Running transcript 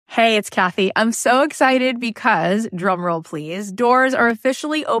Hey, it's Kathy. I'm so excited because, drumroll please, doors are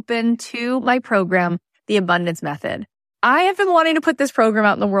officially open to my program, The Abundance Method. I have been wanting to put this program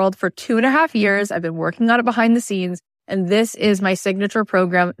out in the world for 2.5 years. I've been working on it behind the scenes, and this is my signature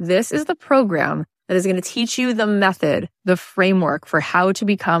program. This is the program that is going to teach you the method, the framework for how to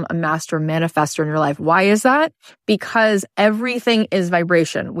become a master manifestor in your life. Why is that? Because everything is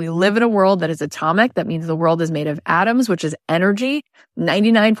vibration. We live in a world that is atomic. That means the world is made of atoms, which is energy.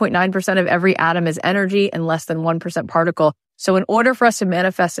 99.9% of every atom is energy and less than 1% particle. So in order for us to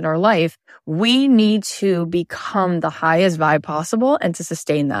manifest in our life, we need to become the highest vibe possible and to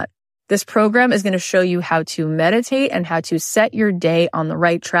sustain that. This program is going to show you how to meditate and how to set your day on the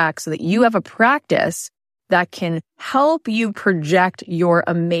right track so that you have a practice that can help you project your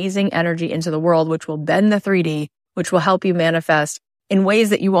amazing energy into the world, which will bend the 3D, which will help you manifest in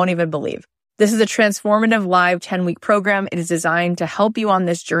ways that you won't even believe. This is a transformative live 10-week program. It is designed to help you on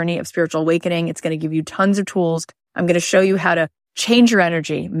this journey of spiritual awakening. It's going to give you tons of tools. I'm going to show you how to change your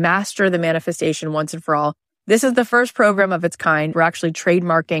energy, master the manifestation once and for all. This is the first program of its kind. We're actually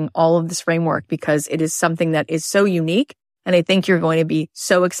trademarking all of this framework because it is something that is so unique, and I think you're going to be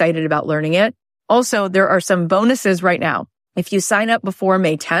so excited about learning it. Also, there are some bonuses right now. If you sign up before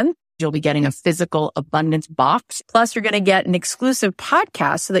May 10th, you'll be getting a physical abundance box. Plus, you're going to get an exclusive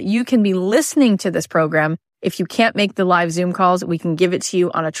podcast so that you can be listening to this program. If you can't make the live Zoom calls, we can give it to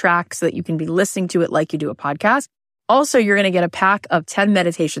you on a track so that you can be listening to it like you do a podcast. Also, you're going to get a pack of 10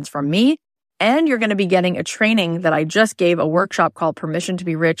 meditations from me. And you're going to be getting a training that I just gave, a workshop called Permission to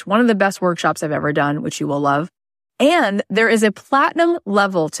be Rich, one of the best workshops I've ever done, which you will love. And there is a platinum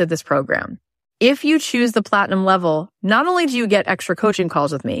level to this program. If you choose the platinum level, not only do you get extra coaching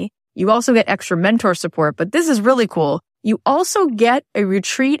calls with me, you also get extra mentor support, but this is really cool. You also get a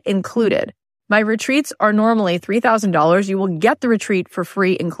retreat included. My retreats are normally $3,000. You will get the retreat for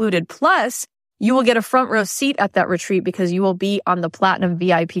free included. Plus, you will get a front row seat at that retreat because you will be on the platinum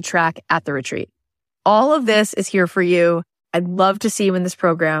VIP track at the retreat. All of this is here for you. I'd love to see you in this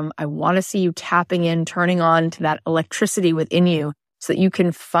program. I want to see you tapping in, turning on to that electricity within you so that you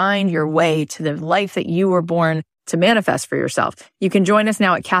can find your way to the life that you were born to manifest for yourself. You can join us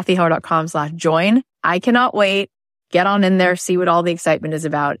now at kathyheller.com/join. I cannot wait. Get on in there, see what all the excitement is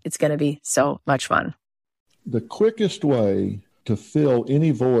about. It's going to be so much fun. The quickest way to fill any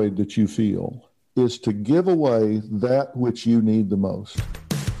void that you feel is to give away that which you need the most.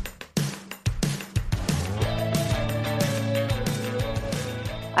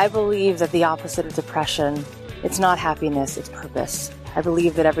 I believe that the opposite of depression, it's not happiness, it's purpose. I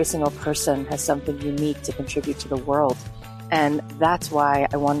believe that every single person has something unique to contribute to the world. And that's why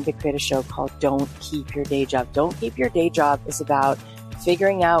I wanted to create a show called Don't Keep Your Day Job. Don't Keep Your Day Job is about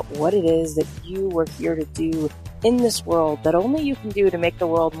figuring out what it is that you were here to do in this world that only you can do to make the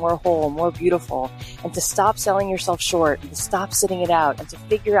world more whole, more beautiful, and to stop selling yourself short, and to stop sitting it out, and to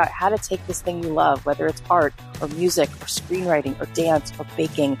figure out how to take this thing you love, whether it's art or music or screenwriting or dance or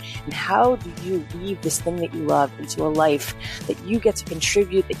baking, and how do you weave this thing that you love into a life that you get to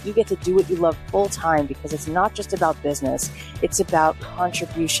contribute, that you get to do what you love full time, because it's not just about business, it's about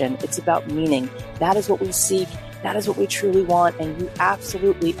contribution, it's about meaning. That is what we seek. That is what we truly want, and you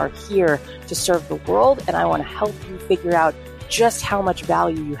absolutely are here to serve the world, and I want to help you figure out just how much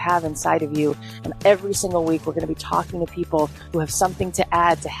value you have inside of you. And every single week, we're going to be talking to people who have something to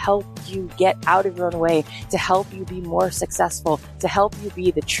add to help you get out of your own way, to help you be more successful, to help you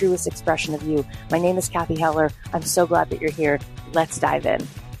be the truest expression of you. My name is Kathy Heller. I'm so glad that you're here. Let's dive in.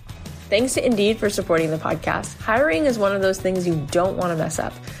 Thanks to Indeed for supporting the podcast. Hiring is one of those things you don't want to mess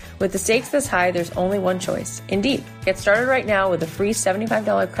up. With the stakes this high, there's only one choice, Indeed. Get started right now with a free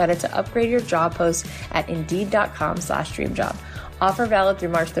 $75 credit to upgrade your job post at Indeed.com/dreamjob. Offer valid through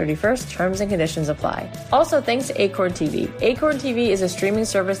March 31st. Terms and conditions apply. Also, thanks to Acorn TV. Acorn TV is a streaming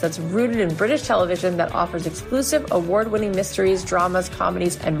service that's rooted in British television that offers exclusive award-winning mysteries, dramas,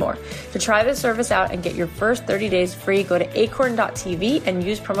 comedies, and more. To try this service out and get your first 30 days free, go to acorn.tv and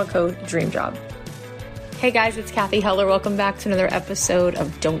use promo code DREAMJOB. Hey guys, it's Kathy Heller. Welcome back to another episode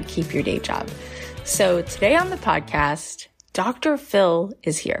of Don't Keep Your Day Job. So today on the podcast, Dr. Phil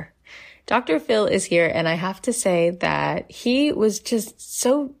is here. Dr. Phil is here, and I have to say that he was just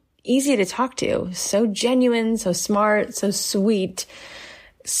so easy to talk to, so genuine, so smart, so sweet,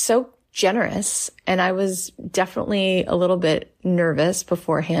 so generous. And I was definitely a little bit nervous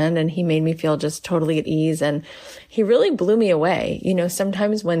beforehand, and he made me feel just totally at ease. And he really blew me away. You know,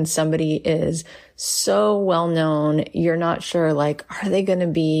 sometimes when somebody is so well known, you're not sure, like, are they going to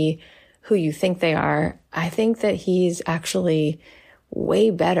be who you think they are? I think that he's actually way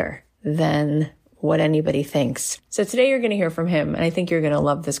better than what anybody thinks. So today you're going to hear from him, and I think you're going to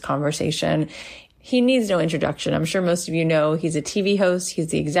love this conversation. He needs no introduction. I'm sure most of you know he's a TV host. He's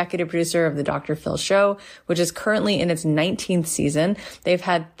the executive producer of the Dr. Phil Show, which is currently in its 19th season. They've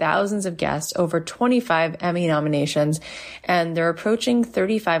had thousands of guests, over 25 Emmy nominations, and they're approaching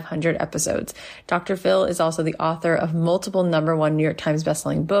 3,500 episodes. Dr. Phil is also the author of multiple #1 New York Times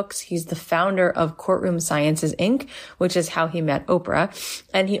bestselling books. He's the founder of Courtroom Sciences, Inc., which is how he met Oprah.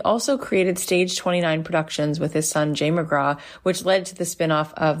 And he also created Stage 29 Productions with his son, Jay McGraw, which led to the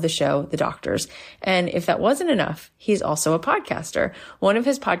spinoff of the show, The Doctors. And if that wasn't enough, he's also a podcaster. One of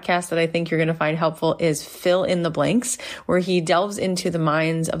his podcasts that I think you're going to find helpful is Fill in the Blanks, where he delves into the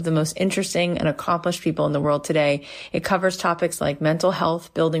minds of the most interesting and accomplished people in the world today. It covers topics like mental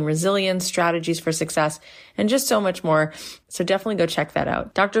health, building resilience, strategies for success, and just so much more. So definitely go check that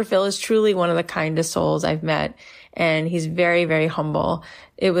out. Dr. Phil is truly one of the kindest souls I've met, and he's very, very humble.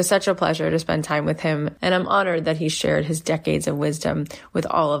 It was such a pleasure to spend time with him, and I'm honored that he shared his decades of wisdom with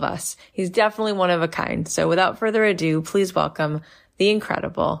all of us. He's definitely one of a kind. So without further ado, please welcome the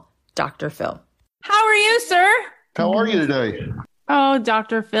incredible Dr. Phil. How are you, sir? How are you today? Oh,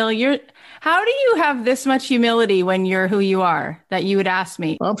 Dr. Phil, how do you have this much humility when you're who you are that you would ask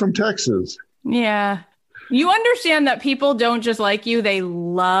me? I'm from Texas. Yeah. You understand that people don't just like you, they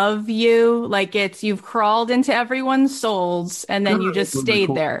love you. Like you've crawled into everyone's souls and then you just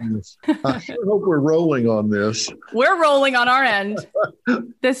stayed there. I sure hope we're rolling on this. We're rolling on our end.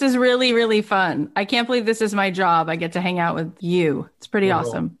 This is really, really fun. I can't believe this is my job. I get to hang out with you. It's pretty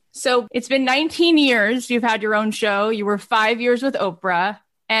awesome. So it's been 19 years. You've had your own show. You were 5 years with Oprah.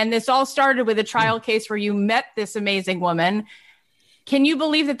 And this all started with a trial case where you met this amazing woman. Can you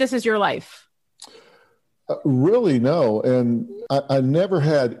believe that this is your life? Really, no. And I never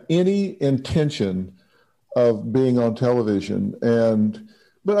had any intention of being on television.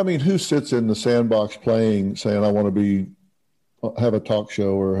 But I mean, who sits in the sandbox saying, I want to have a talk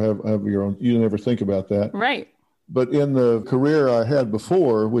show or have your own? You never think about that. Right. But in the career I had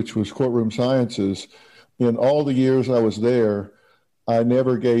before, which was Courtroom Sciences, in all the years I was there, I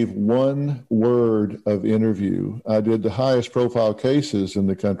never gave one word of interview. I did the highest profile cases in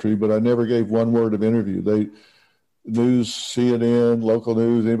the country, but I never gave one word of interview. News, CNN, local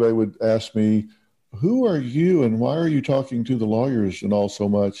news, anybody would ask me, who are you and why are you talking to the lawyers and all so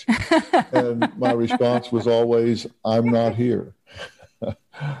much? And my response was always, I'm not here.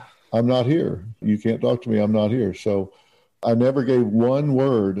 I'm not here. You can't talk to me. I'm not here. So I never gave one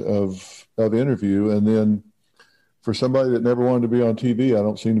word of interview. And then for somebody that never wanted to be on TV, I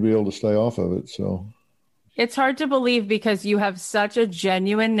don't seem to be able to stay off of it. So it's hard to believe because you have such a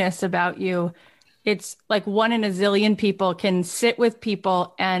genuineness about you. It's like one in a zillion people can sit with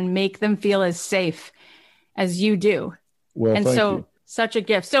people and make them feel as safe as you do. Well, and thank so you. Such a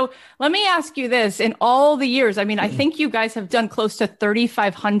gift. So let me ask you this. In all the years, I mean, I think you guys have done close to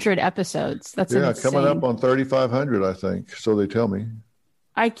 3,500 episodes. That's insane. Coming up on 3,500, I think. So they tell me.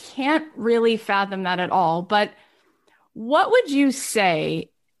 I can't really fathom that at all. But what would you say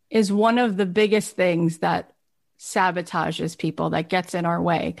is one of the biggest things that sabotages people, that gets in our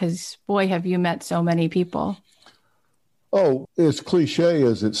way? Because, boy, have you met so many people. Oh, as cliche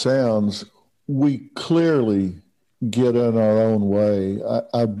as it sounds, we clearly get in our own way.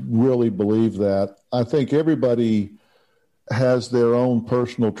 I really believe that. I think everybody has their own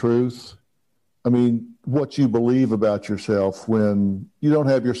personal truth. I mean, what you believe about yourself when you don't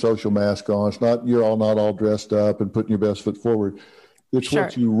have your social mask on. It's not, you're not all dressed up and putting your best foot forward. It's Sure.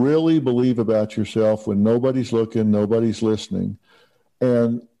 What you really believe about yourself when nobody's looking, nobody's listening.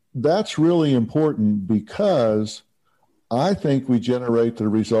 And that's really important because I think we generate the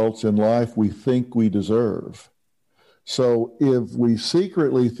results in life we think we deserve. So if we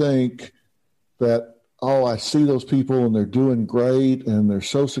secretly think that, oh, I see those people and they're doing great and they're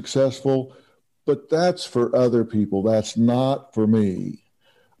so successful, but that's for other people. That's not for me.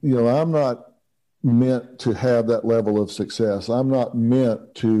 You know, I'm not meant to have that level of success. I'm not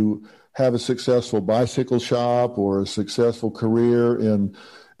meant to have a successful bicycle shop or a successful career in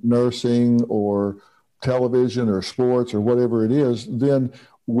nursing or television or sports or whatever it is. Then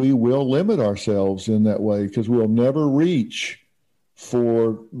we will limit ourselves in that way because we'll never reach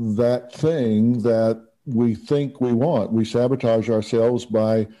for that thing that we think we want. We sabotage ourselves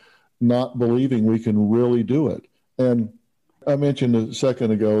by not believing we can really do it. And I mentioned a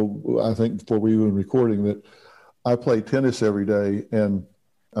second ago, I think before we were recording, that I play tennis every day. And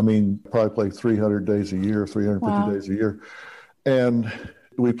I mean, probably play 300 days a year, 350 days a year. And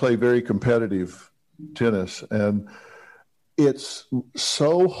we play very competitive tennis. And it's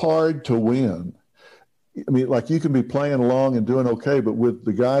so hard to win. I mean, like you can be playing along and doing okay, but with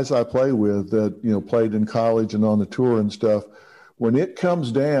the guys I play with that, you know, played in college and on the tour and stuff, when it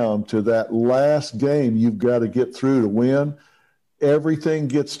comes down to that last game you've got to get through to win, everything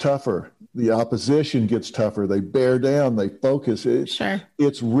gets tougher. The opposition gets tougher. They bear down, they focus. Sure.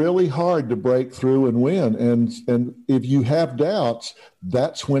 It's really hard to break through and win. And if you have doubts,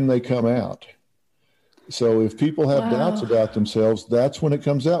 that's when they come out. So if people have doubts about themselves, that's when it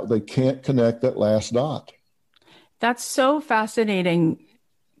comes out. They can't connect that last dot. That's so fascinating.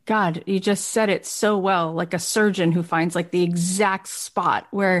 God, you just said it so well, like a surgeon who finds like the exact spot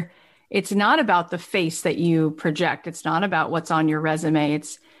where it's not about the face that you project. It's not about what's on your resume.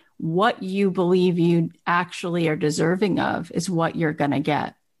 It's what you believe you actually are deserving of is what you're going to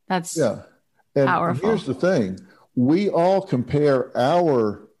get. That's powerful. Here's the thing. We all compare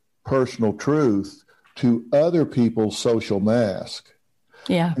our personal truth to other people's social mask.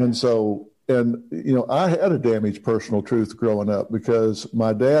 Yeah. And so, you know, I had a damaged personal truth growing up because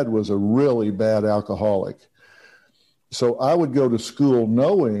my dad was a really bad alcoholic. So I would go to school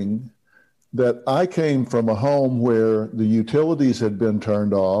knowing that I came from a home where the utilities had been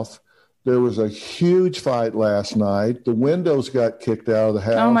turned off. There was a huge fight last night. The windows got kicked out of the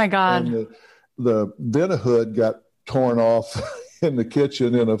house. Oh my God. And the vent-a-hood got torn off in the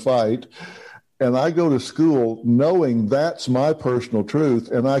kitchen in a fight. And I go to school knowing that's my personal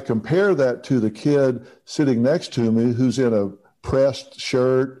truth. And I compare that to the kid sitting next to me who's in a pressed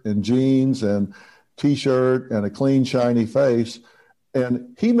shirt and jeans and T-shirt and a clean, shiny face.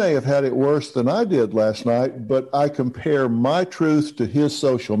 And he may have had it worse than I did last night, but I compare my truth to his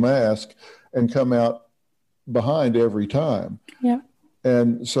social mask and come out behind every time. Yeah.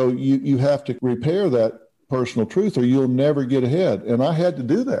 And so you have to repair that personal truth or you'll never get ahead. And I had to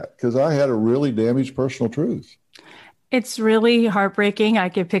do that because I had a really damaged personal truth. It's really heartbreaking. I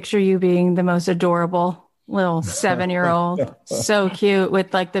could picture you being the most adorable little 7-year-old, so cute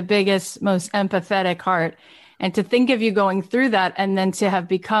with like the biggest, most empathetic heart. And to think of you going through that and then to have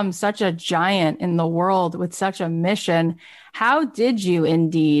become such a giant in the world with such a mission, how did you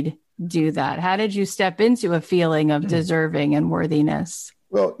indeed do that? How did you step into a feeling of deserving and worthiness?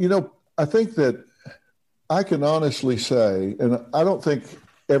 Well, you know, I think that I can honestly say, and I don't think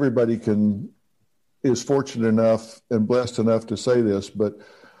everybody is fortunate enough and blessed enough to say this, but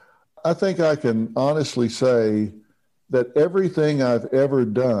I think I can honestly say that everything I've ever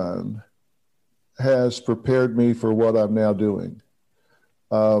done has prepared me for what I'm now doing.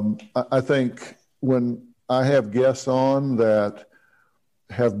 I think when I have guests on that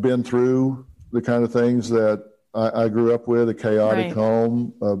have been through the kind of things that I grew up with, a chaotic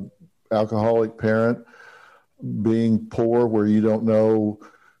home, an alcoholic parent, being poor where you don't know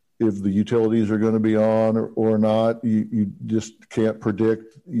if the utilities are going to be on or not, you just can't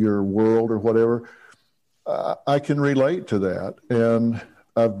predict your world or whatever. I can relate to that. And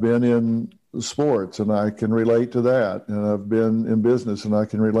I've been in sports and I can relate to that. And I've been in business and I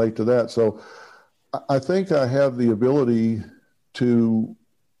can relate to that. So I think I have the ability to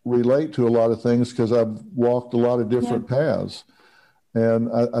relate to a lot of things because I've walked a lot of different paths. And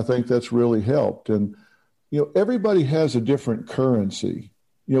I think that's really helped. And, you know, everybody has a different currency.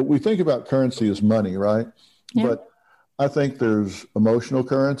 You know, we think about currency as money, right? Yeah. But I think there's emotional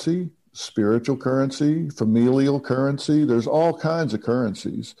currency, spiritual currency, familial currency. There's all kinds of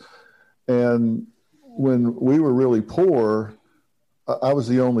currencies. And when we were really poor, I was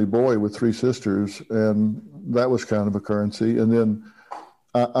the only boy with 3 sisters, and that was kind of a currency. And then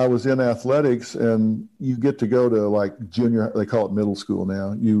I was in athletics, and you get to go to like junior, they call it middle school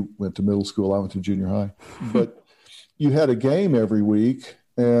now. You went to middle school, I went to junior high. But you had a game every week,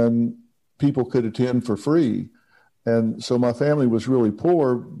 and people could attend for free. And so my family was really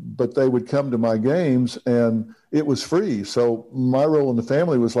poor, but they would come to my games, and it was free. So my role in the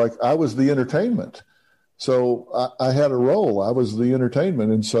family was like I was the entertainment. So I had a role. I was the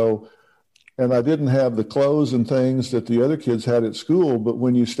entertainment. And I didn't have the clothes and things that the other kids had at school, but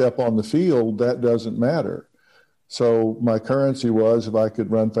when you step on the field, that doesn't matter. So my currency was if I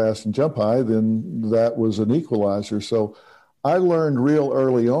could run fast and jump high, then that was an equalizer. So I learned real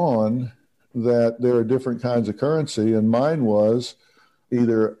early on that there are different kinds of currency, and mine was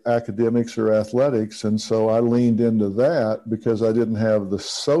either academics or athletics. And so I leaned into that because I didn't have the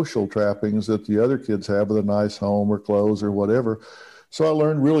social trappings that the other kids have with a nice home or clothes or whatever. So I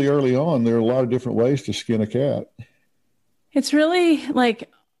learned really early on there are a lot of different ways to skin a cat. It's really like,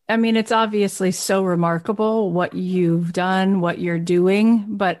 I mean, it's obviously so remarkable what you've done, what you're doing.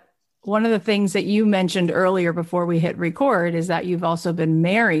 But one of the things that you mentioned earlier before we hit record is that you've also been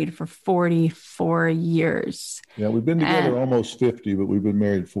married for 44 years. Yeah, we've been together almost 50, but we've been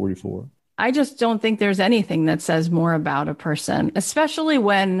married 44. I just don't think there's anything that says more about a person, especially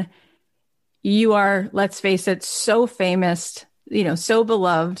when you are, let's face it, so famous, so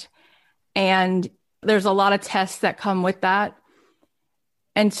beloved. And there's a lot of tests that come with that.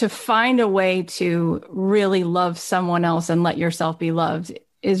 And to find a way to really love someone else and let yourself be loved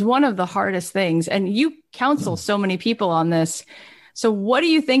is one of the hardest things. And you counsel so many people on this. So what do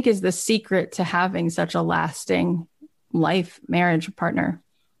you think is the secret to having such a lasting life, marriage partner?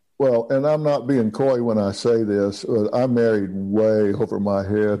 Well, and I'm not being coy when I say this. I'm married way over my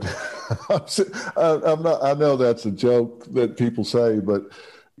head. I'm not. I know that's a joke that people say, but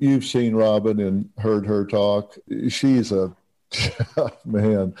you've seen Robin and heard her talk. She's a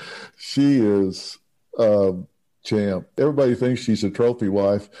man. She is a champ. Everybody thinks she's a trophy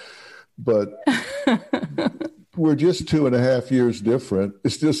wife, but we're just 2.5 years different.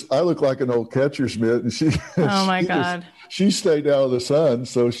 It's just I look like an old catcher's mitt, and she. Oh my God. She stayed out of the sun,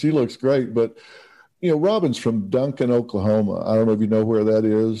 so she looks great. But, Robin's from Duncan, Oklahoma. I don't know if you know where that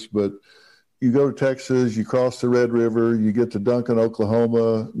is, but you go to Texas, you cross the Red River, you get to Duncan,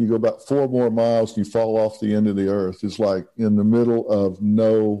 Oklahoma, you go about 4 more miles, you fall off the end of the earth. It's like in the middle of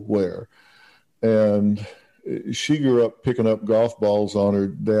nowhere. And she grew up picking up golf balls on her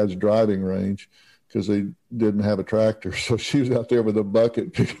dad's driving range because they didn't have a tractor. So she was out there with a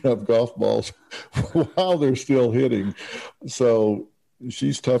bucket picking up golf balls while they're still hitting. So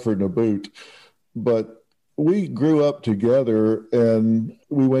she's tougher than a boot. But we grew up together and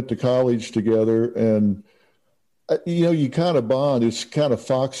we went to college together. And, you kind of bond. It's kind of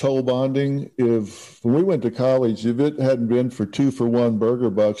foxhole bonding. When we went to college, if it hadn't been for 2-for-1 burger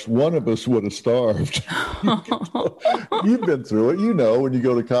bucks, one of us would have starved. You've been through it. When you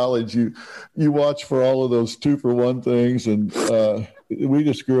go to college, you watch for all of those 2-for-1 things. And we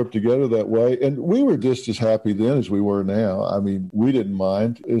just grew up together that way. And we were just as happy then as we were now. I mean, we didn't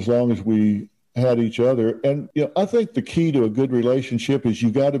mind as long as we had each other. And, I think the key to a good relationship is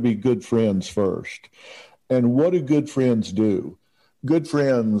you got to be good friends first. And what do good friends do? Good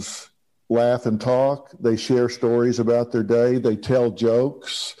friends laugh and talk. They share stories about their day. They tell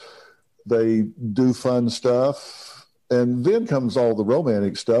jokes. They do fun stuff. And then comes all the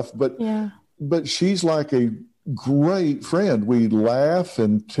romantic stuff. But she's like a great friend. We laugh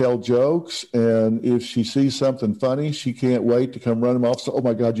and tell jokes. And if she sees something funny, she can't wait to come running off. So, oh,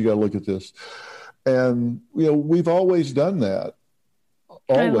 my God, you got to look at this. And, we've always done that.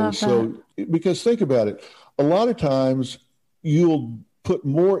 Always. So, because think about it. A lot of times you'll put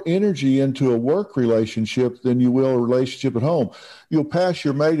more energy into a work relationship than you will a relationship at home. You'll pass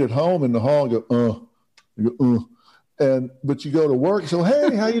your mate at home in the hall and go, but you go to work. So,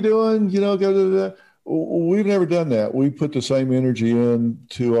 hey, how you doing? We've never done that. We put the same energy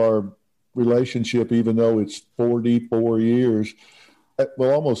into our relationship, even though it's 44 years,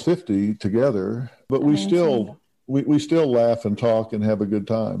 well, almost 50 together, but we still laugh and talk and have a good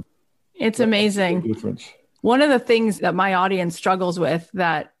time. It's amazing. Difference. One of the things that my audience struggles with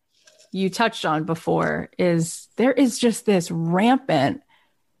that you touched on before is there is just this rampant,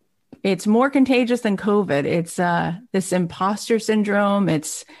 it's more contagious than COVID. It's this imposter syndrome.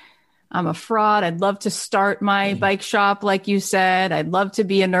 I'm a fraud. I'd love to start my bike shop, like you said. I'd love to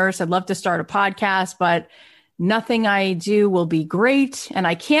be a nurse. I'd love to start a podcast, but nothing I do will be great. And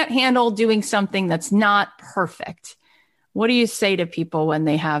I can't handle doing something that's not perfect. What do you say to people when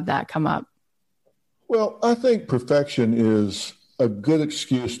they have that come up? Well, I think perfection is a good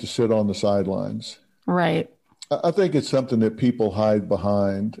excuse to sit on the sidelines. Right. I think it's something that people hide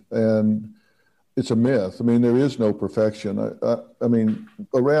behind, and it's a myth. I mean, there is no perfection. I mean,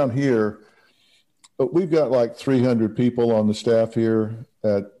 around here, we've got like 300 people on the staff here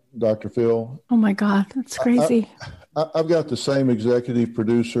at Dr. Phil. Oh, my God. That's crazy. I've got the same executive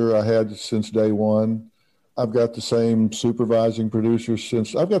producer I had since day one. I've got the same supervising producers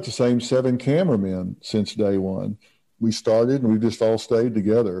I've got the same 7 cameramen since day one. We started and we just all stayed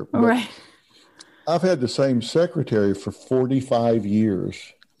together. Right. I've had the same secretary for 45 years.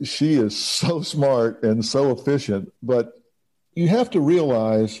 She is so smart and so efficient, but you have to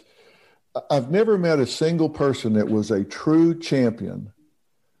realize I've never met a single person that was a true champion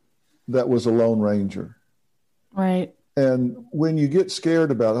that was a Lone Ranger. Right. And when you get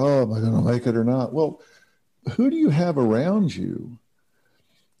scared about, am I going to make it or not? Well, who do you have around you?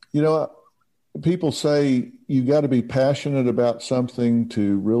 People say you got to be passionate about something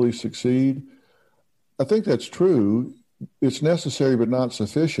to really succeed. I think that's true. It's necessary, but not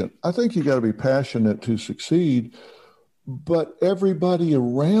sufficient. I think you got to be passionate to succeed, but everybody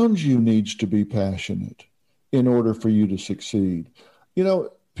around you needs to be passionate in order for you to succeed.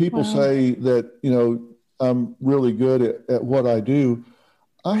 People say that, I'm really good at what I do.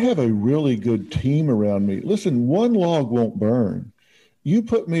 I have a really good team around me. Listen, one log won't burn. You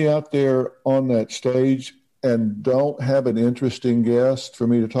put me out there on that stage and don't have an interesting guest for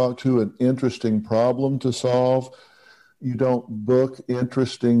me to talk to, an interesting problem to solve. You don't book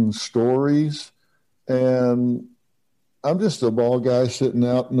interesting stories. And I'm just a bald guy sitting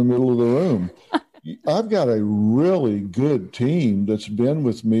out in the middle of the room. I've got a really good team that's been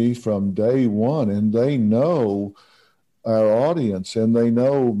with me from day one, and they know our audience and they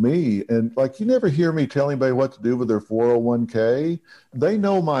know me. And like, you never hear me tell anybody what to do with their 401k. They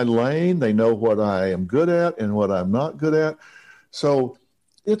know my lane. They know what I am good at and what I'm not good at. So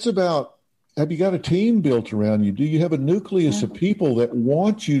it's about, have you got a team built around you? Do you have a nucleus of people that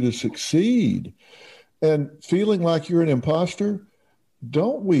want you to succeed? And feeling like you're an imposter,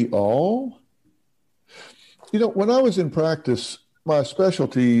 don't we all? You know, when I was in practice, my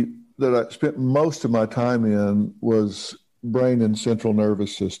specialty that I spent most of my time in was brain and central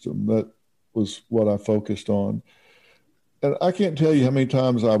nervous system. That was what I focused on. And I can't tell you how many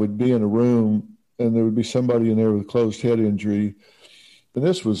times I would be in a room and there would be somebody in there with a closed head injury. And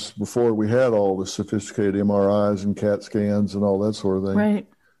this was before we had all the sophisticated MRIs and CAT scans and all that sort of thing. Right.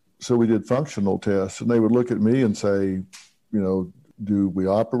 So we did functional tests, and they would look at me and say, you know, do we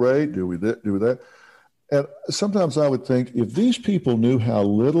operate? Do we that? And sometimes I would think, if these people knew how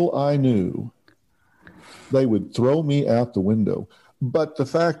little I knew, they would throw me out the window. But the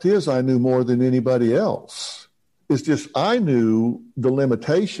fact is, I knew more than anybody else. It's just I knew the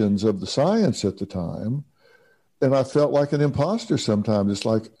limitations of the science at the time, and I felt like an imposter sometimes. It's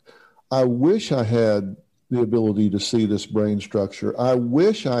like, I wish I had the ability to see this brain structure. I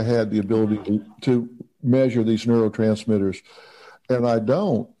wish I had the ability to measure these neurotransmitters. And I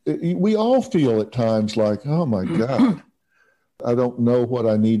don't. We all feel at times like, oh my God, I don't know what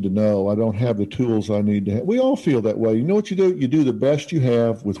I need to know. I don't have the tools I need to have. We all feel that way. You know what you do? You do the best you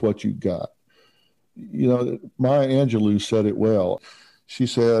have with what you got. You know, Maya Angelou said it well. She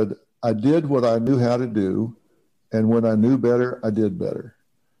said, I did what I knew how to do. And when I knew better, I did better.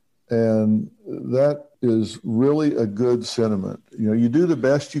 And that is really a good sentiment. You know, you do the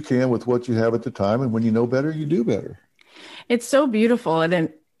best you can with what you have at the time. And when you know better, you do better. It's so beautiful.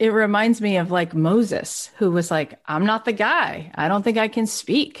 And it reminds me of like Moses, who was like, I'm not the guy. I don't think I can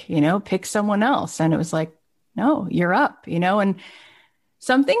speak, you know, pick someone else. And it was like, no, you're up, you know. And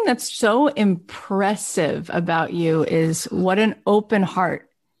something that's so impressive about you is what an open heart.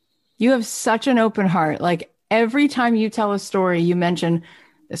 You have such an open heart. Like every time you tell a story, you mention,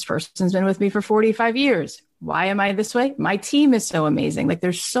 this person's been with me for 45 years. Why am I this way? My team is so amazing. Like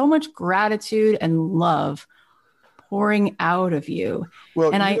there's so much gratitude and love pouring out of you.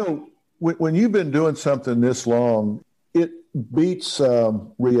 Well, and know, when you've been doing something this long, it beats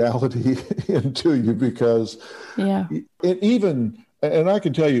reality into you because, and I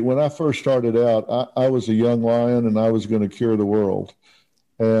can tell you, when I first started out, I was a young lion and I was going to cure the world.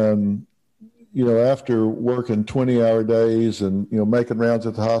 And, you know, after working 20-hour days and, you know, making rounds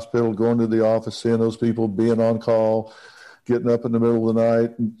at the hospital, going to the office, seeing those people, being on call, getting up in the middle of the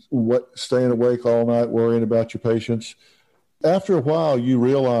night, and staying awake all night, worrying about your patients. After a while, you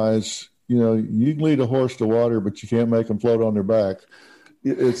realize, you know, you can lead a horse to water, but you can't make them float on their back.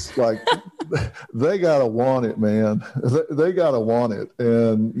 It's like they got to want it, man. They got to want it,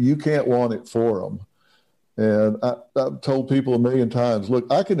 and you can't want it for them. And I've told people a million times,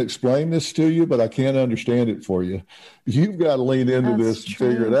 look, I can explain this to you, but I can't understand it for you. You've got to lean into this and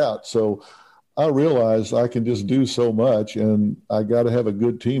figure it out. So I realize I can just do so much, and I got to have a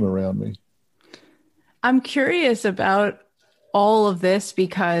good team around me. I'm curious about all of this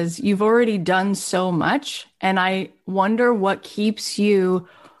because you've already done so much, and I wonder what keeps you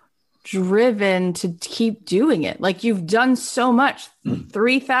driven to keep doing it. Like you've done so much,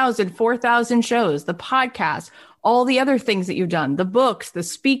 3,000, 4,000 shows, the podcast, all the other things that you've done, the books, the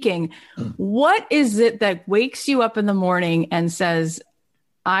speaking. What is it that wakes you up in the morning and says,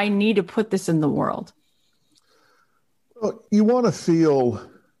 I need to put this in the world? Well, you want to feel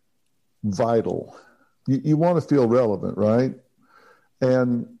vital. You want to feel relevant, right?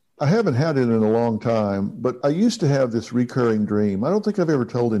 And I haven't had it in a long time, but I used to have this recurring dream. I don't think I've ever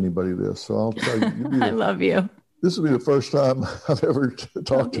told anybody this, so I'll tell you. I love you. This will be the first time I've ever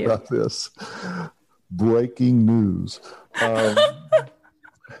talked about this. Breaking news.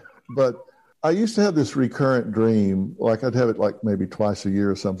 But I used to have this recurrent dream, like I'd have it like maybe twice a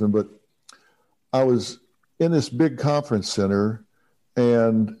year or something, but I was in this big conference center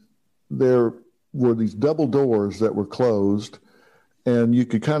and there were these double doors that were closed and you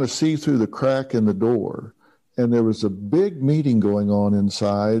could kind of see through the crack in the door. and there was a big meeting going on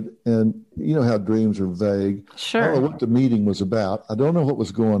inside. And you know how dreams are vague. Sure. I don't know what the meeting was about. I don't know what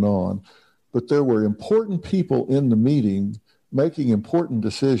was going on, but there were important people in the meeting making important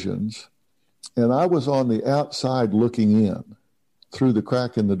decisions. And I was on the outside looking in through the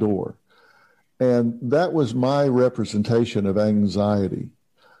crack in the door. And that was my representation of anxiety.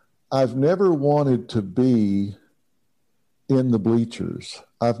 I've never wanted to be in the bleachers.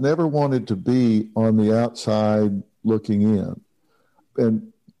 I've never wanted to be on the outside looking in.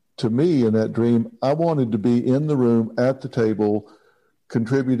 And to me, in that dream, I wanted to be in the room at the table,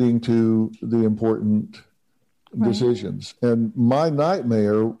 contributing to the important decisions. And my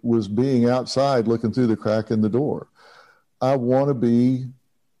nightmare was being outside looking through the crack in the door. I want to be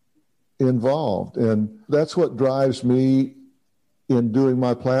involved. And that's what drives me in doing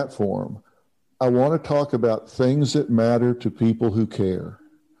my platform. I want to talk about things that matter to people who care.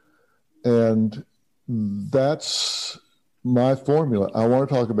 And that's my formula. I want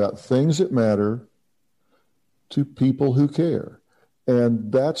to talk about things that matter to people who care.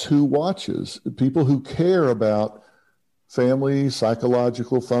 And that's who watches. People who care about family,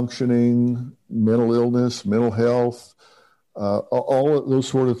 psychological functioning, mental illness, mental health, all of those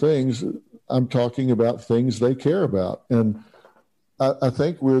sort of things. I'm talking about things they care about. And I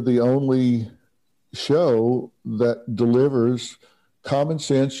think we're the only show that delivers common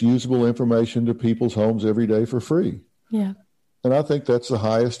sense, usable information to people's homes every day for free. Yeah. And I think that's the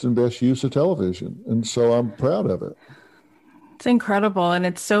highest and best use of television. And so I'm proud of it. It's incredible. And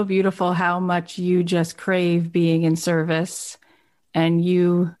it's so beautiful how much you just crave being in service, and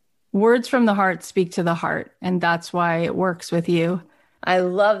words from the heart speak to the heart. And that's why it works with you. I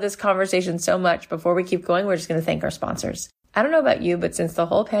love this conversation so much. Before we keep going, we're just going to thank our sponsors. I don't know about you, but since the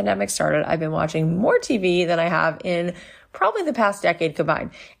whole pandemic started, I've been watching more TV than I have in probably the past decade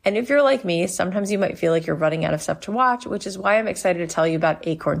combined. And if you're like me, sometimes you might feel like you're running out of stuff to watch, which is why I'm excited to tell you about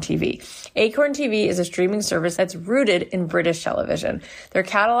Acorn TV. Acorn TV is a streaming service that's rooted in British television. Their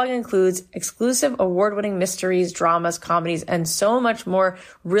catalog includes exclusive award-winning mysteries, dramas, comedies, and so much more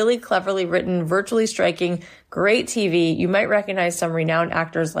really cleverly written, virtually striking, great TV. You might recognize some renowned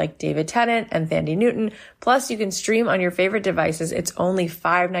actors like David Tennant and Thandie Newton. Plus, you can stream on your favorite devices. It's only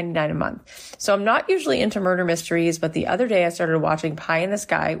 $5.99 a month. So I'm not usually into murder mysteries, but the other day I started watching Pie in the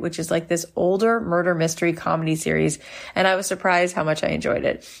Sky, which is like this older murder mystery comedy series, and I was surprised how much I enjoyed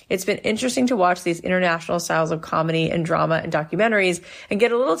it. It's been interesting to watch these international styles of comedy and drama and documentaries and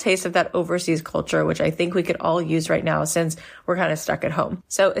get a little taste of that overseas culture, which I think we could all use right now since we're kind of stuck at home.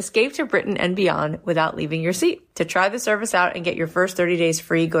 So escape to Britain and beyond without leaving your seat. To try the service out and get your first 30 days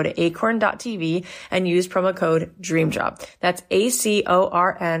free, go to acorn.tv and use promo code DREAMJOB. That's ACORN.tv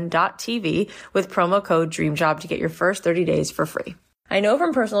with promo code DREAMJOB to get your first 30 days for free. I know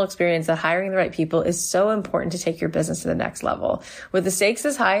from personal experience that hiring the right people is so important to take your business to the next level. With the stakes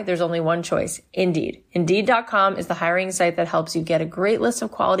this high, there's only one choice: Indeed. Indeed.com is the hiring site that helps you get a great list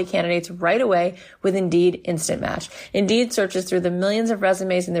of quality candidates right away with Indeed Instant Match. Indeed searches through the millions of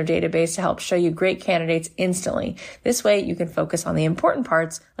resumes in their database to help show you great candidates instantly. This way, you can focus on the important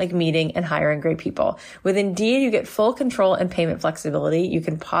parts like meeting and hiring great people. With Indeed, you get full control and payment flexibility. You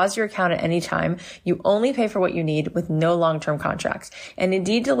can pause your account at any time. You only pay for what you need with no long-term contracts. And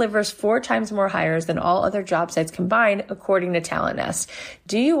Indeed delivers 4 times more hires than all other job sites combined, according to Talent Nest.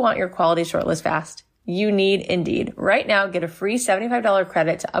 Do you want your quality shortlist fast? You need Indeed. Right now, get a free $75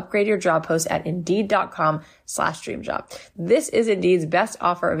 credit to upgrade your job post at Indeed.com/dreamjob. This is Indeed's best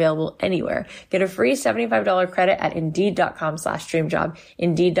offer available anywhere. Get a free $75 credit at Indeed.com/dreamjob.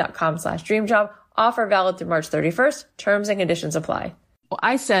 Indeed.com/dreamjob. Offer valid through March 31st. Terms and conditions apply. Well,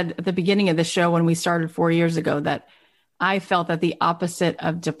 I said at the beginning of the show when we started 4 years ago that I felt that the opposite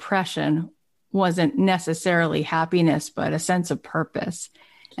of depression wasn't necessarily happiness, but a sense of purpose.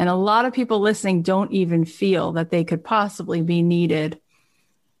 And a lot of people listening don't even feel that they could possibly be needed.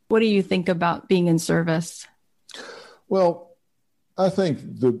 What do you think about being in service? Well, I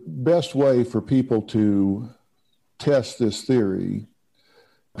think the best way for people to test this theory,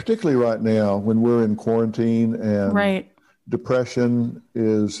 particularly right now when we're in quarantine and depression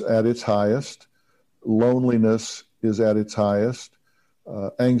is at its highest, loneliness is at its highest,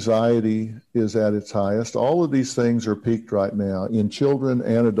 anxiety is at its highest. All of these things are peaked right now in children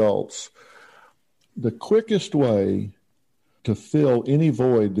and adults. The quickest way to fill any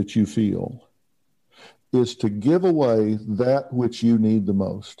void that you feel is to give away that which you need the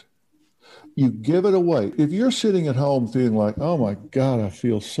most. You give it away. If you're sitting at home feeling like, oh my God, I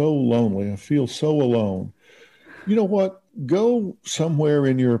feel so lonely, I feel so alone, you know what? Go somewhere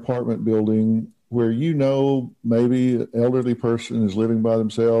in your apartment building where you know maybe an elderly person is living by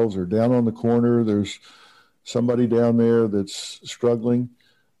themselves, or down on the corner there's somebody down there that's struggling,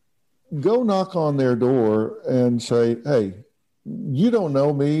 go knock on their door and say, hey, you don't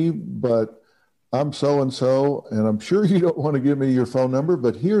know me, but I'm so-and-so, and I'm sure you don't want to give me your phone number,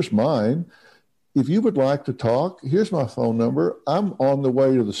 but here's mine. If you would like to talk, here's my phone number. I'm on the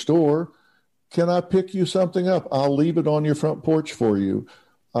way to the store. Can I pick you something up? I'll leave it on your front porch for you.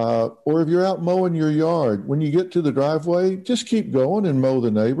 Or if you're out mowing your yard, when you get to the driveway, just keep going and mow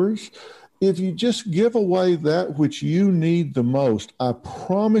the neighbors. If you just give away that which you need the most, I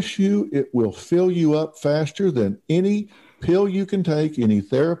promise you it will fill you up faster than any pill you can take, any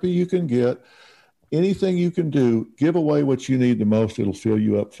therapy you can get, anything you can do. Give away what you need the most. It'll fill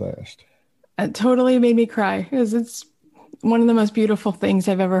you up fast. It totally made me cry because it's one of the most beautiful things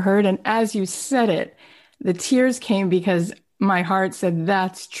I've ever heard. And as you said it, the tears came because my heart said,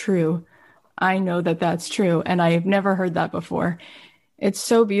 that's true. I know that that's true. And I've never heard that before. It's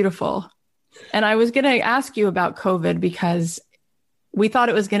so beautiful. And I was going to ask you about COVID because we thought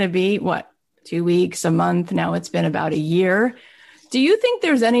it was going to be, 2 weeks, a month. Now it's been about a year. Do you think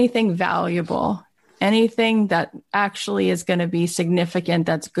there's anything valuable, anything that actually is going to be significant,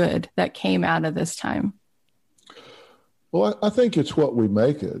 that's good, that came out of this time? Well, I think it's what we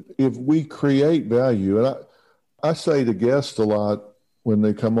make it. If we create value, and I say to guests a lot when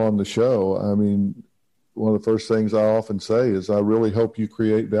they come on the show, I mean, one of the first things I often say is, I really hope you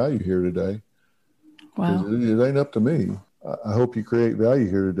create value here today. Wow. It ain't up to me. I hope you create value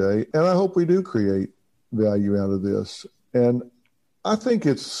here today. And I hope we do create value out of this. And I think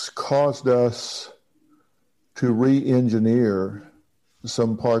it's caused us to re-engineer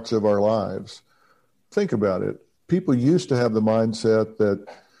some parts of our lives. Think about it. People used to have the mindset that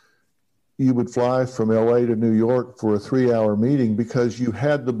you would fly from LA to New York for a 3-hour meeting because you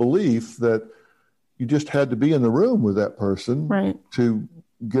had the belief that you just had to be in the room with that person to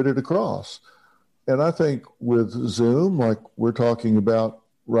get it across. And I think with Zoom, like we're talking about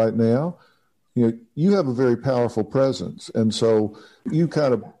right now, you have a very powerful presence. And so you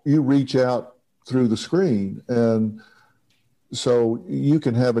reach out through the screen. And so you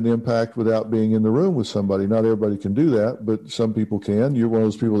can have an impact without being in the room with somebody. Not everybody can do that, but some people can. You're one of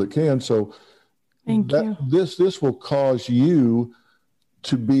those people that can. So Thank you. This will cause you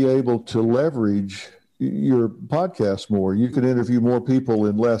to be able to leverage your podcast more. You can interview more people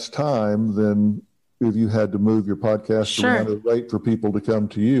in less time than if you had to move your podcast around or wait for people to come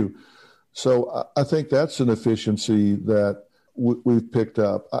to you. So I think that's an efficiency that we've picked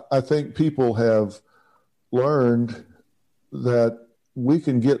up. I think people have learned that we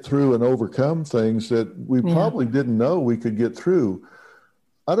can get through and overcome things that we probably didn't know we could get through.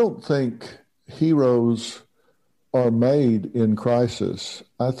 I don't think heroes are made in crisis.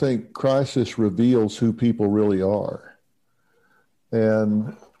 I think crisis reveals who people really are.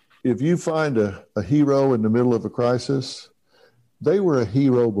 And if you find a hero in the middle of a crisis, they were a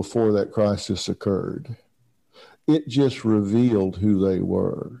hero before that crisis occurred. It just revealed who they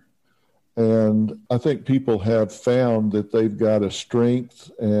were. And I think people have found that they've got a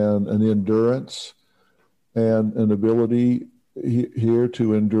strength and an endurance and an ability here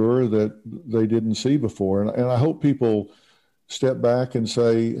to endure that they didn't see before. And I hope people step back and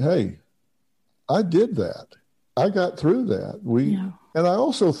say, hey, I did that. I got through that. And I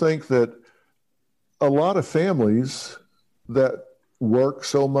also think that a lot of families that work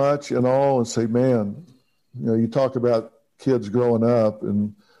so much and all and say, man, you talk about kids growing up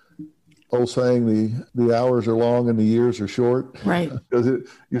and old saying, the hours are long and the years are short. Right. Because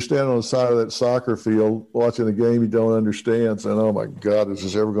you're standing on the side of that soccer field watching a game you don't understand, saying, oh my God, is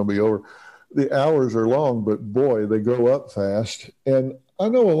this ever going to be over? The hours are long, but boy, they go up fast. And I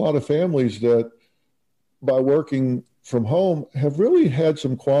know a lot of families that by working from home have really had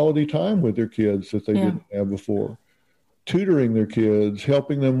some quality time with their kids that they didn't have before. Tutoring their kids,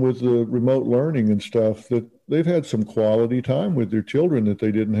 helping them with the remote learning and stuff, that they've had some quality time with their children that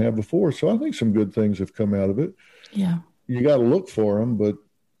they didn't have before. So I think some good things have come out of it. Yeah. You got to look for them, but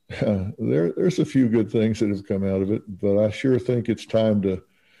there's a few good things that have come out of it. But I sure think it's time to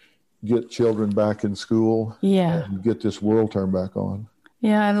get children back in school and get this world turned back on.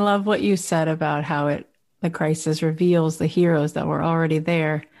 Yeah, I love what you said about how the crisis reveals the heroes that were already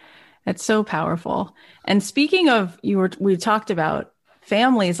there. It's so powerful. And speaking of, we talked about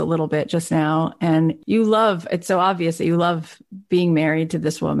families a little bit just now, and it's so obvious that you love being married to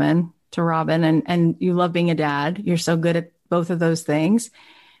this woman, to Robin, and you love being a dad. You're so good at both of those things.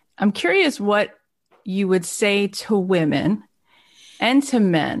 I'm curious what you would say to women and to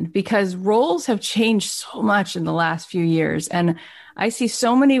men, because roles have changed so much in the last few years. And I see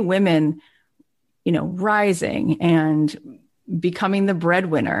so many women, rising and becoming the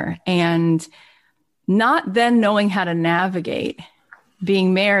breadwinner and not then knowing how to navigate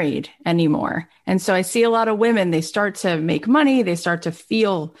being married anymore. And so I see a lot of women, they start to make money, they start to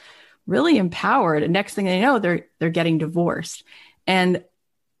feel really empowered. And next thing they know, they're getting divorced. And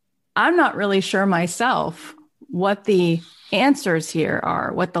I'm not really sure myself what the answers here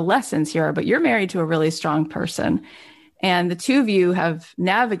are, what the lessons here are, but you're married to a really strong person and the two of you have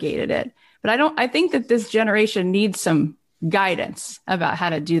navigated it. But I think that this generation needs some guidance about how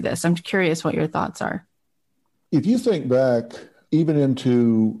to do this. I'm curious what your thoughts are. If you think back even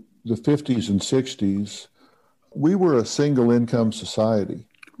into the 50s and 60s, we were a single income society.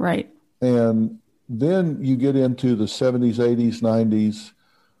 Right. And then you get into the 70s, 80s, 90s,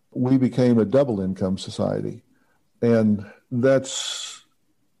 we became a double income society. And that's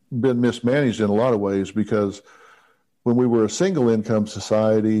been mismanaged in a lot of ways, because when we were a single income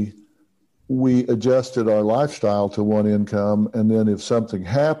society, we adjusted our lifestyle to one income. And then if something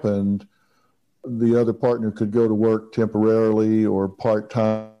happened, the other partner could go to work temporarily or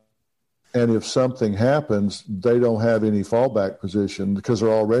part-time. And if something happens, they don't have any fallback position because they're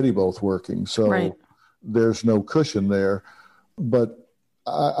already both working. So right. There's no cushion there. But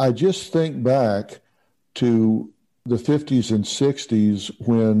I just think back to the 50s and 60s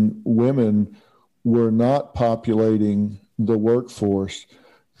when women were not populating the workforce.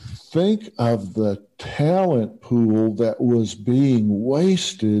 Think of the talent pool that was being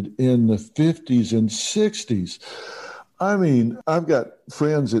wasted in the 50s and 60s. I mean, I've got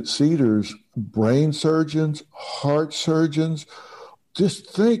friends at Cedars, brain surgeons, heart surgeons.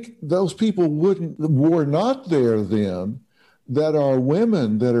 Just think those people were not there then, that are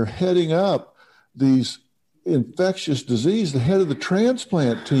women that are heading up these infectious disease. The head of the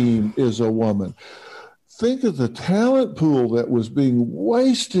transplant team is a woman. Think of the talent pool that was being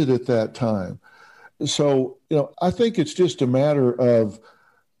wasted at that time. So, I think it's just a matter of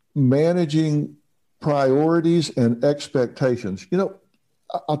managing priorities and expectations.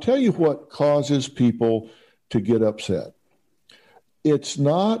 I'll tell you what causes people to get upset. It's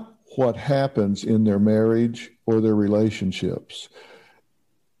not what happens in their marriage or their relationships.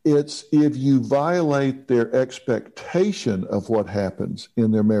 It's if you violate their expectation of what happens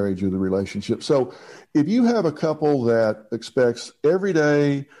in their marriage or the relationship. So if you have a couple that expects every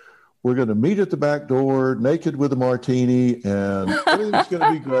day we're going to meet at the back door naked with a martini and everything's going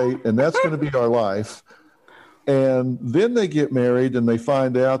to be great and that's going to be our life, and then they get married and they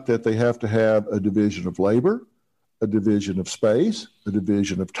find out that they have to have a division of labor, a division of space, a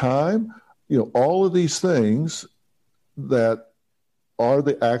division of time, all of these things that are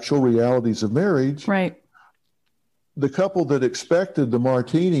the actual realities of marriage. Right. The couple that expected the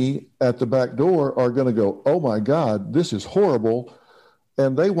martini at the back door are going to go, oh my God, this is horrible.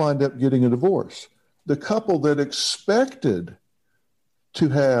 And they wind up getting a divorce. The couple that expected to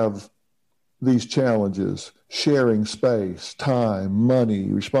have these challenges, sharing space, time, money,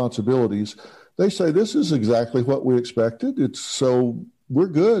 responsibilities, they say, this is exactly what we expected. So we're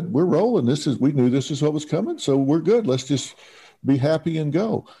good. We're rolling. We knew this is what was coming. So we're good. Let's just be happy and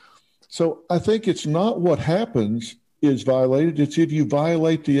go. So I think it's not what happens is violated. It's if you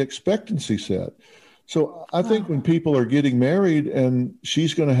violate the expectancy set. So I think when people are getting married and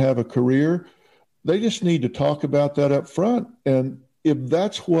she's going to have a career, they just need to talk about that up front. And if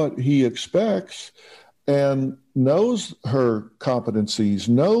that's what he expects and knows her competencies,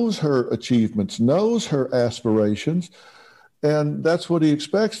 knows her achievements, knows her aspirations, and that's what he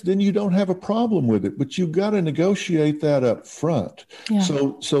expects, then you don't have a problem with it. But you've got to negotiate that up front. Yeah.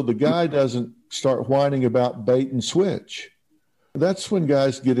 So the guy doesn't start whining about bait and switch. That's when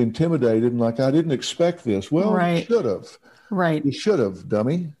guys get intimidated and like, I didn't expect this. Well, right. You should have. Right. You should have,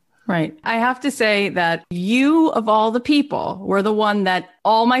 dummy. Right. I have to say that you, of all the people, were the one that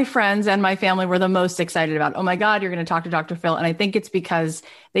all my friends and my family were the most excited about. Oh my God, you're going to talk to Dr. Phil. And I think it's because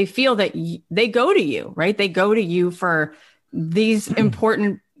they feel that they go to you, right? They go to you for these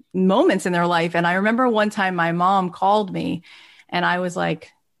important moments in their life. And I remember one time my mom called me and I was like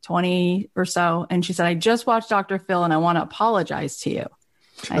 20 or so. And she said, I just watched Dr. Phil and I want to apologize to you.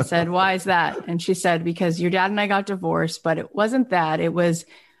 I said, why is that? And she said, because your dad and I got divorced, but it wasn't that. It was,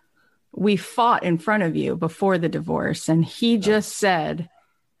 we fought in front of you before the divorce. And he just said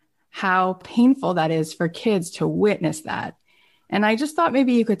how painful that is for kids to witness that. And I just thought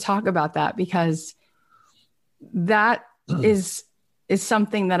maybe you could talk about that, because that is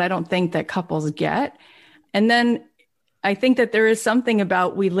something that I don't think that couples get. And then I think that there is something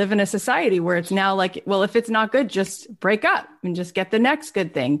about, we live in a society where it's now like, well, if it's not good, just break up and just get the next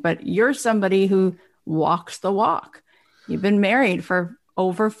good thing. But you're somebody who walks the walk. You've been married for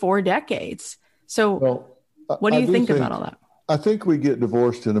over 4 decades. So what do you think about all that? I think we get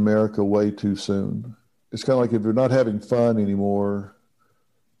divorced in America way too soon. it's kind of like if you're not having fun anymore,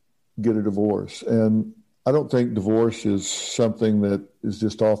 get a divorce. And I don't think divorce is something that is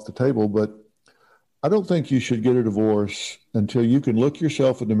just off the table, but I don't think you should get a divorce until you can look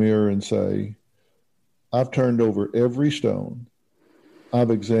yourself in the mirror and say, I've turned over every stone.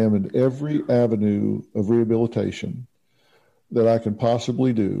 I've examined every avenue of rehabilitation that I can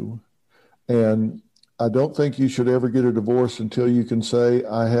possibly do. And I don't think you should ever get a divorce until you can say,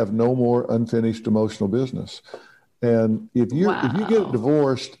 I have no more unfinished emotional business. And if you get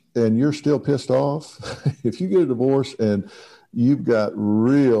divorced and you're still pissed off, if you get a divorce and you've got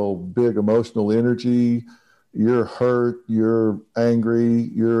real big emotional energy, you're hurt, you're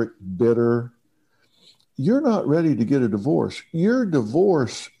angry, you're bitter, you're not ready to get a divorce. Your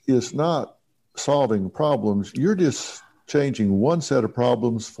divorce is not solving problems. You're just changing one set of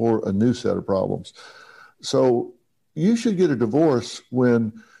problems for a new set of problems. So you should get a divorce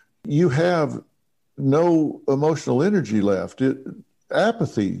when you have no emotional energy left.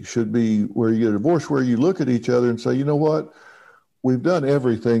 Apathy should be where you get a divorce, where you look at each other and say, you know what, we've done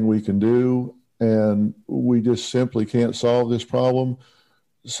everything we can do, and we just simply can't solve this problem.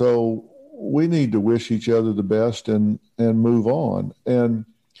 So we need to wish each other the best and move on. And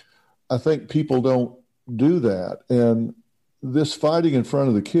I think people don't do that. And this fighting in front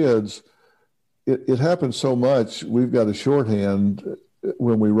of the kids, it happens so much. We've got a shorthand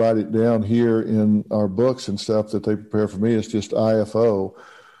when we write it down here in our books and stuff that they prepare for me. It's just IFO,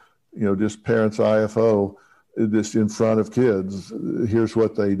 just parents IFO, just in front of kids. Here's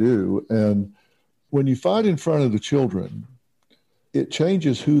what they do. And when you fight in front of the children, it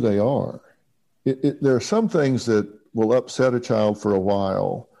changes who they are. There are some things that will upset a child for a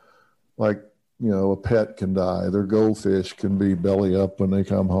while, like, a pet can die. Their goldfish can be belly up when they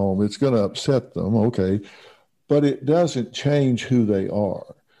come home. It's going to upset them, okay, but it doesn't change who they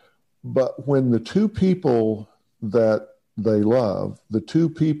are. But when the two people that they love, the two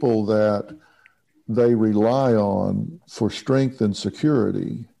people that they rely on for strength and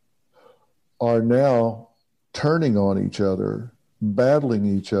security, are now turning on each other, battling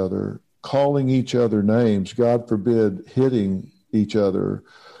each other, calling each other names, God forbid, hitting each other,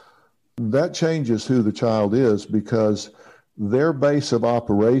 that changes who the child is, because their base of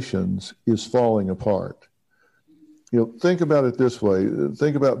operations is falling apart. Think about it this way.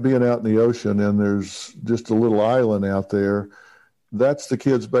 Think about being out in the ocean and there's just a little island out there. That's the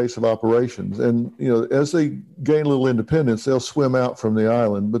kid's base of operations. And, as they gain a little independence, they'll swim out from the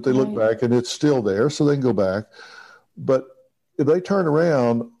island, but they look back and it's still there, so they can go back. But if they turn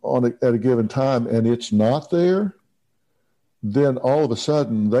around at a given time and it's not there, then all of a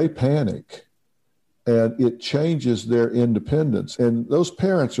sudden they panic and it changes their independence. And those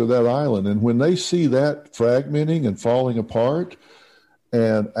parents are that island. And when they see that fragmenting and falling apart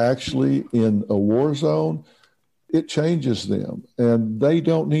and actually in a war zone, it changes them. And they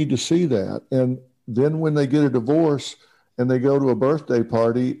don't need to see that. And then when they get a divorce and they go to a birthday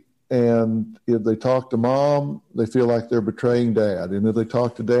party, and if they talk to mom, they feel like they're betraying dad. And if they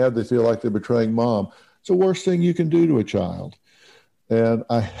talk to dad, they feel like they're betraying mom. It's the worst thing you can do to a child. And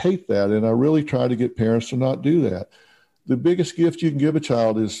I hate that. And I really try to get parents to not do that. The biggest gift you can give a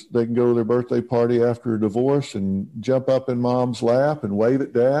child is they can go to their birthday party after a divorce and jump up in mom's lap and wave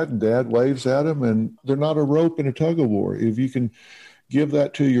at dad, and dad waves at them. And they're not a rope in a tug of war. If you can give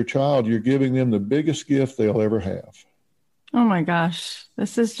that to your child, you're giving them the biggest gift they'll ever have. Oh my gosh,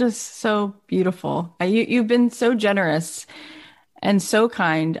 this is just so beautiful. You've been so generous and so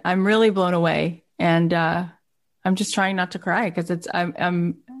kind. I'm really blown away, and I'm just trying not to cry because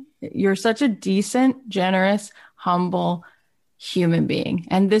you're such a decent, generous, humble human being,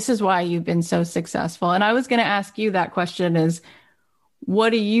 and this is why you've been so successful. And I was going to ask you that question: is what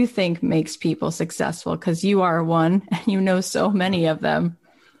do you think makes people successful? Because you are one, and you know so many of them.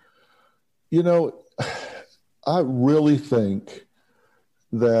 I really think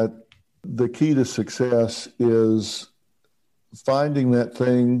that the key to success is finding that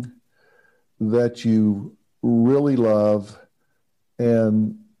thing that you really love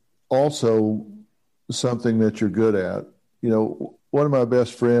and also something that you're good at. One of my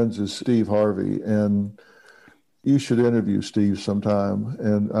best friends is Steve Harvey, and you should interview Steve sometime,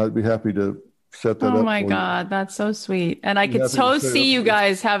 and I'd be happy to set that up. Oh my God, that's so sweet. And I could so see you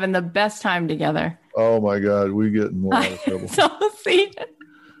guys having the best time together. Oh my God, we get in a lot of trouble. So see.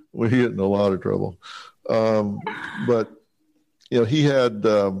 We get in a lot of trouble. But he had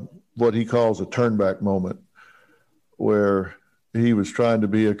what he calls a turn back moment, where he was trying to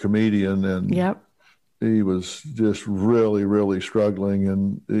be a comedian and he was just really, really struggling.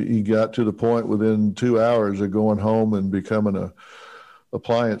 And he got to the point within 2 hours of going home and becoming a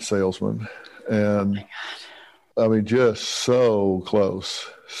appliance salesman. And I mean, just so close.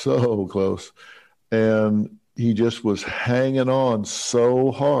 And he just was hanging on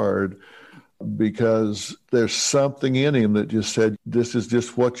so hard because there's something in him that just said, this is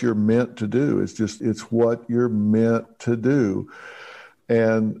just what you're meant to do. It's what you're meant to do.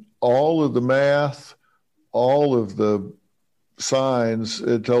 And all of the math, all of the signs,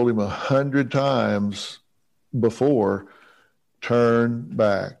 it told him 100 times before, turn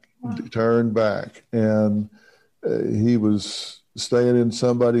back. And he was staying in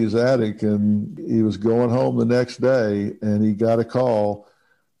somebody's attic, and he was going home the next day, and he got a call,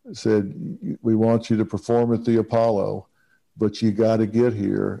 said, we want you to perform at the Apollo, but you got to get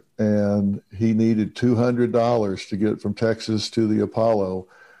here. And he needed $200 to get from Texas to the Apollo.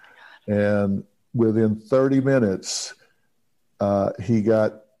 And within 30 minutes, he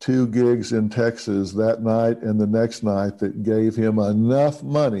got 2 gigs in Texas that night and the next night that gave him enough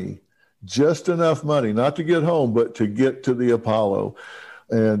money, just enough money, not to get home, but to get to the Apollo.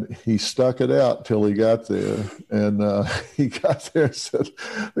 And he stuck it out till he got there. And he got there and said,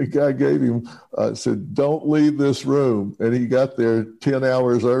 the guy gave him, said, don't leave this room. And he got there 10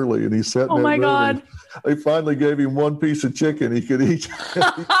 hours early, and he sat in that room. Oh, my God. They finally gave him 1 piece of chicken he could eat.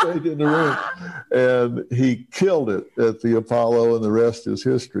 He stayed in the room. And he killed it at the Apollo, and the rest is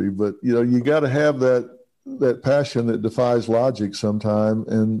history. But, you got to have that passion that defies logic sometime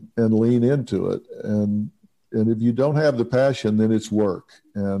and lean into it. And if you don't have the passion, then it's work.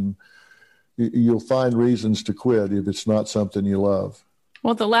 And you'll find reasons to quit if it's not something you love.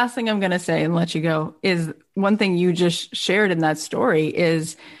 Well, the last thing I'm going to say and let you go is one thing you just shared in that story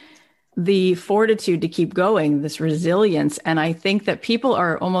is the fortitude to keep going, this resilience. And I think that people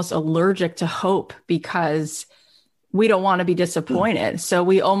are almost allergic to hope because we don't want to be disappointed. So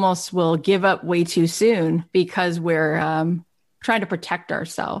we almost will give up way too soon because we're trying to protect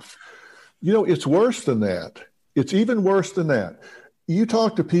ourselves. It's worse than that. It's even worse than that. You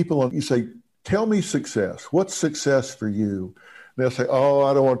talk to people and you say, tell me success. What's success for you? And they'll say, oh,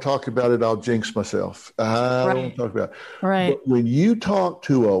 I don't want to talk about it. I'll jinx myself. I don't want to talk about it. Right. But when you talk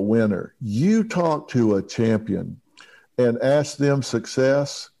to a winner, you talk to a champion and ask them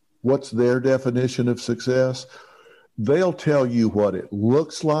success, what's their definition of success? They'll tell you what it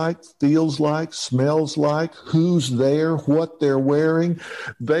looks like, feels like, smells like, who's there, what they're wearing.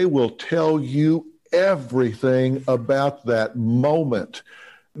 They will tell you everything about that moment.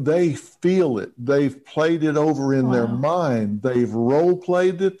 They feel it. They've played it over in their mind. They've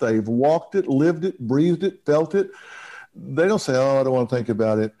role-played it. They've walked it, lived it, breathed it, felt it. They don't say, oh, I don't want to think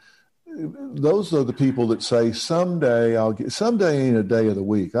about it. Those are the people that say, someday ain't a day of the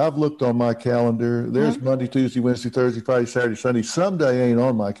week. I've looked on my calendar. There's Monday, Tuesday, Wednesday, Thursday, Friday, Saturday, Sunday. Someday ain't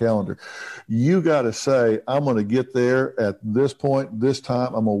on my calendar. You got to say, I'm going to get there at this point, this time.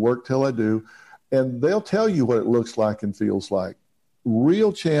 I'm going to work till I do. And they'll tell you what it looks like and feels like.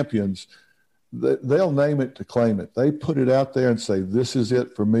 Real champions, they'll name it to claim it. They put it out there and say, this is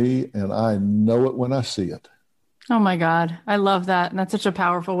it for me. And I know it when I see it. Oh my God. I love that. And that's such a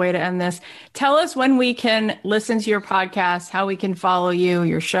powerful way to end this. Tell us when we can listen to your podcast, how we can follow you,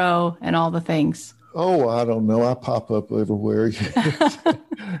 your show, and all the things. Oh, I don't know. I pop up everywhere.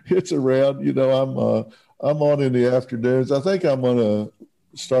 It's around, I'm on in the afternoons. I think I'm going to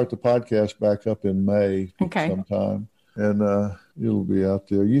start the podcast back up in May sometime. And it'll be out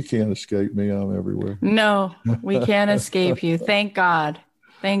there. You can't escape me. I'm everywhere. No, we can't escape you. Thank God.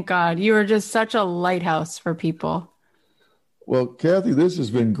 Thank God. You are just such a lighthouse for people. Well, Kathy, this has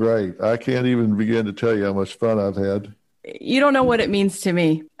been great. I can't even begin to tell you how much fun I've had. You don't know what it means to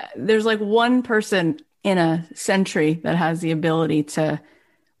me. There's like one person in a century that has the ability to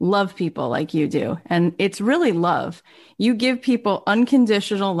love people like you do. And it's really love. You give people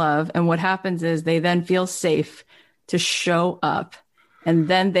unconditional love. And what happens is they then feel safe to show up, and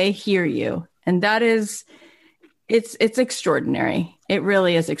then they hear you. And that is, it's extraordinary. It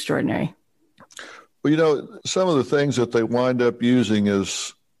really is extraordinary. Well, some of the things that they wind up using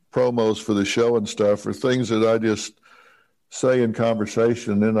as promos for the show and stuff are things that I just say in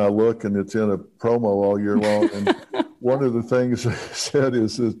conversation, and then I look and it's in a promo all year long. And one of the things I said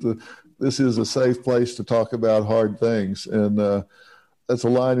is that this is a safe place to talk about hard things. And that's a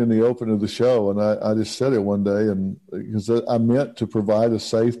line in the open of the show. And I just said it one day, and because I meant to provide a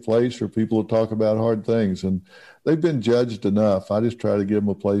safe place for people to talk about hard things. And they've been judged enough. I just try to give them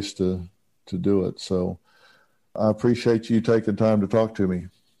a place to do it. So I appreciate you taking time to talk to me.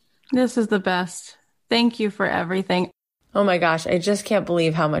 This is the best. Thank you for everything. Oh my gosh, I just can't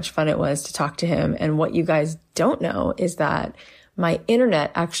believe how much fun it was to talk to him. And what you guys don't know is that my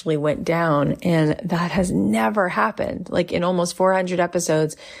internet actually went down, and that has never happened. Like in almost 400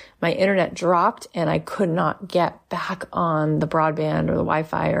 episodes, my internet dropped and I could not get back on the broadband or the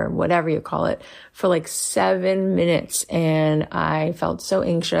Wi-Fi or whatever you call it for like 7 minutes. And I felt so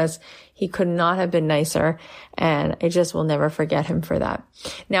anxious. He could not have been nicer. And I just will never forget him for that.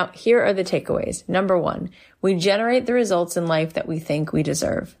 Now, here are the takeaways. Number 1, we generate the results in life that we think we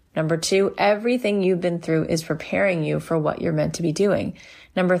deserve. Number 2, everything you've been through is preparing you for what you're meant to be doing.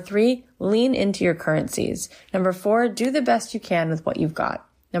 Number 3, lean into your currencies. Number 4, do the best you can with what you've got.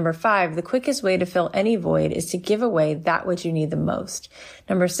 Number 5, the quickest way to fill any void is to give away that which you need the most.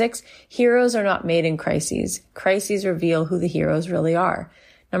 Number 6, heroes are not made in crises. Crises reveal who the heroes really are.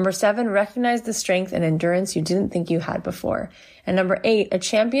 Number 7, recognize the strength and endurance you didn't think you had before. And number 8, a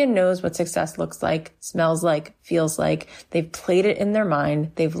champion knows what success looks like, smells like, feels like. They've played it in their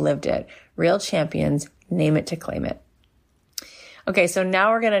mind. They've lived it. Real champions, name it to claim it. Okay, so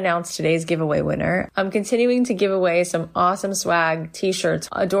now we're going to announce today's giveaway winner. I'm continuing to give away some awesome swag, t-shirts,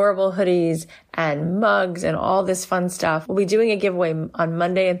 adorable hoodies, and mugs, and all this fun stuff. We'll be doing a giveaway on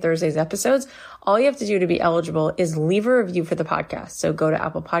Monday and Thursday's episodes. All you have to do to be eligible is leave a review for the podcast. So go to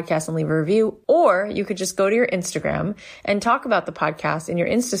Apple Podcasts and leave a review, or you could just go to your Instagram and talk about the podcast in your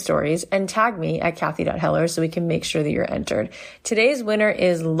Insta stories and tag me at Kathy.Heller so we can make sure that you're entered. Today's winner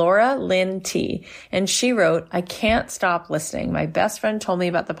is Laura Lynn T. And she wrote, I can't stop listening. My best friend told me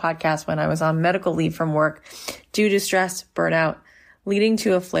about the podcast when I was on medical leave from work due to stress, burnout, leading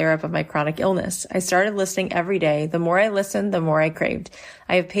to a flare-up of my chronic illness. I started listening every day. The more I listened, the more I craved.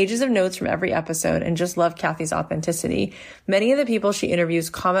 I have pages of notes from every episode and just love Kathy's authenticity. Many of the people she interviews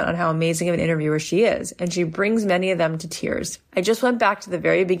comment on how amazing of an interviewer she is, and she brings many of them to tears. I just went back to the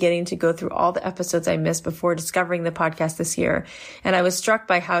very beginning to go through all the episodes I missed before discovering the podcast this year, and I was struck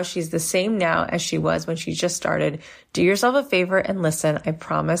by how she's the same now as she was when she just started. Do yourself a favor and listen. I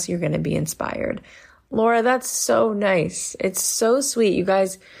promise you're going to be inspired. Laura, that's so nice. It's so sweet. You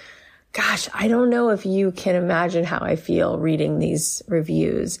guys, gosh, I don't know if you can imagine how I feel reading these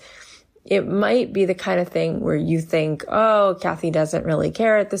reviews. It might be the kind of thing where you think, oh, Kathy doesn't really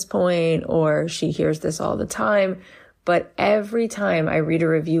care at this point, or she hears this all the time. But every time I read a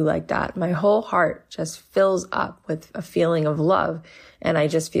review like that, my whole heart just fills up with a feeling of love. And I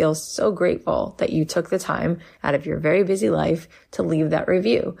just feel so grateful that you took the time out of your very busy life to leave that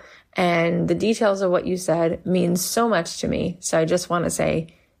review. And the details of what you said mean so much to me. So I just want to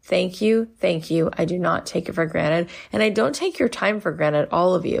say thank you. Thank you. I do not take it for granted. And I don't take your time for granted,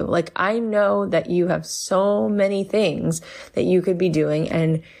 all of you. Like, I know that you have so many things that you could be doing.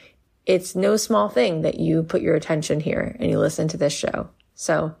 And it's no small thing that you put your attention here and you listen to this show.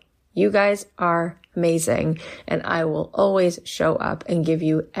 So you guys are amazing, and I will always show up and give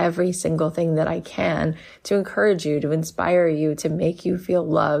you every single thing that I can to encourage you, to inspire you, to make you feel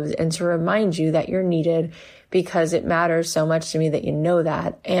loved, and to remind you that you're needed, because it matters so much to me that you know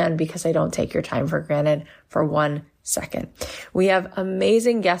that, and because I don't take your time for granted for 1 second. We have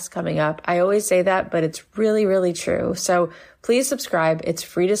amazing guests coming up. I always say that, but it's really, really true. So please subscribe. It's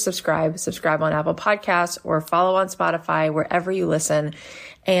free to subscribe. Subscribe on Apple Podcasts or follow on Spotify, wherever you listen.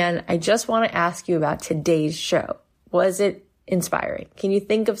 And I just want to ask you about today's show. Was it inspiring? Can you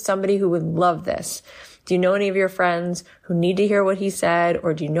think of somebody who would love this? Do you know any of your friends who need to hear what he said?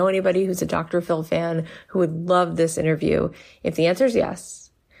 Or do you know anybody who's a Dr. Phil fan who would love this interview? If the answer is yes,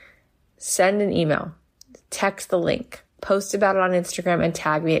 send an email, text the link, post about it on Instagram, and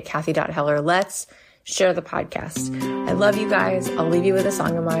tag me at Kathy.Heller. Let's share the podcast. I love you guys. I'll leave you with a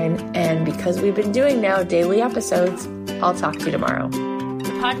song of mine. And because we've been doing now daily episodes, I'll talk to you tomorrow.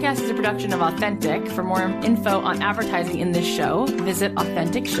 The podcast is a production of Authentic. For more info on advertising in this show, visit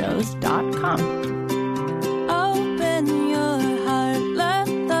AuthenticShows.com.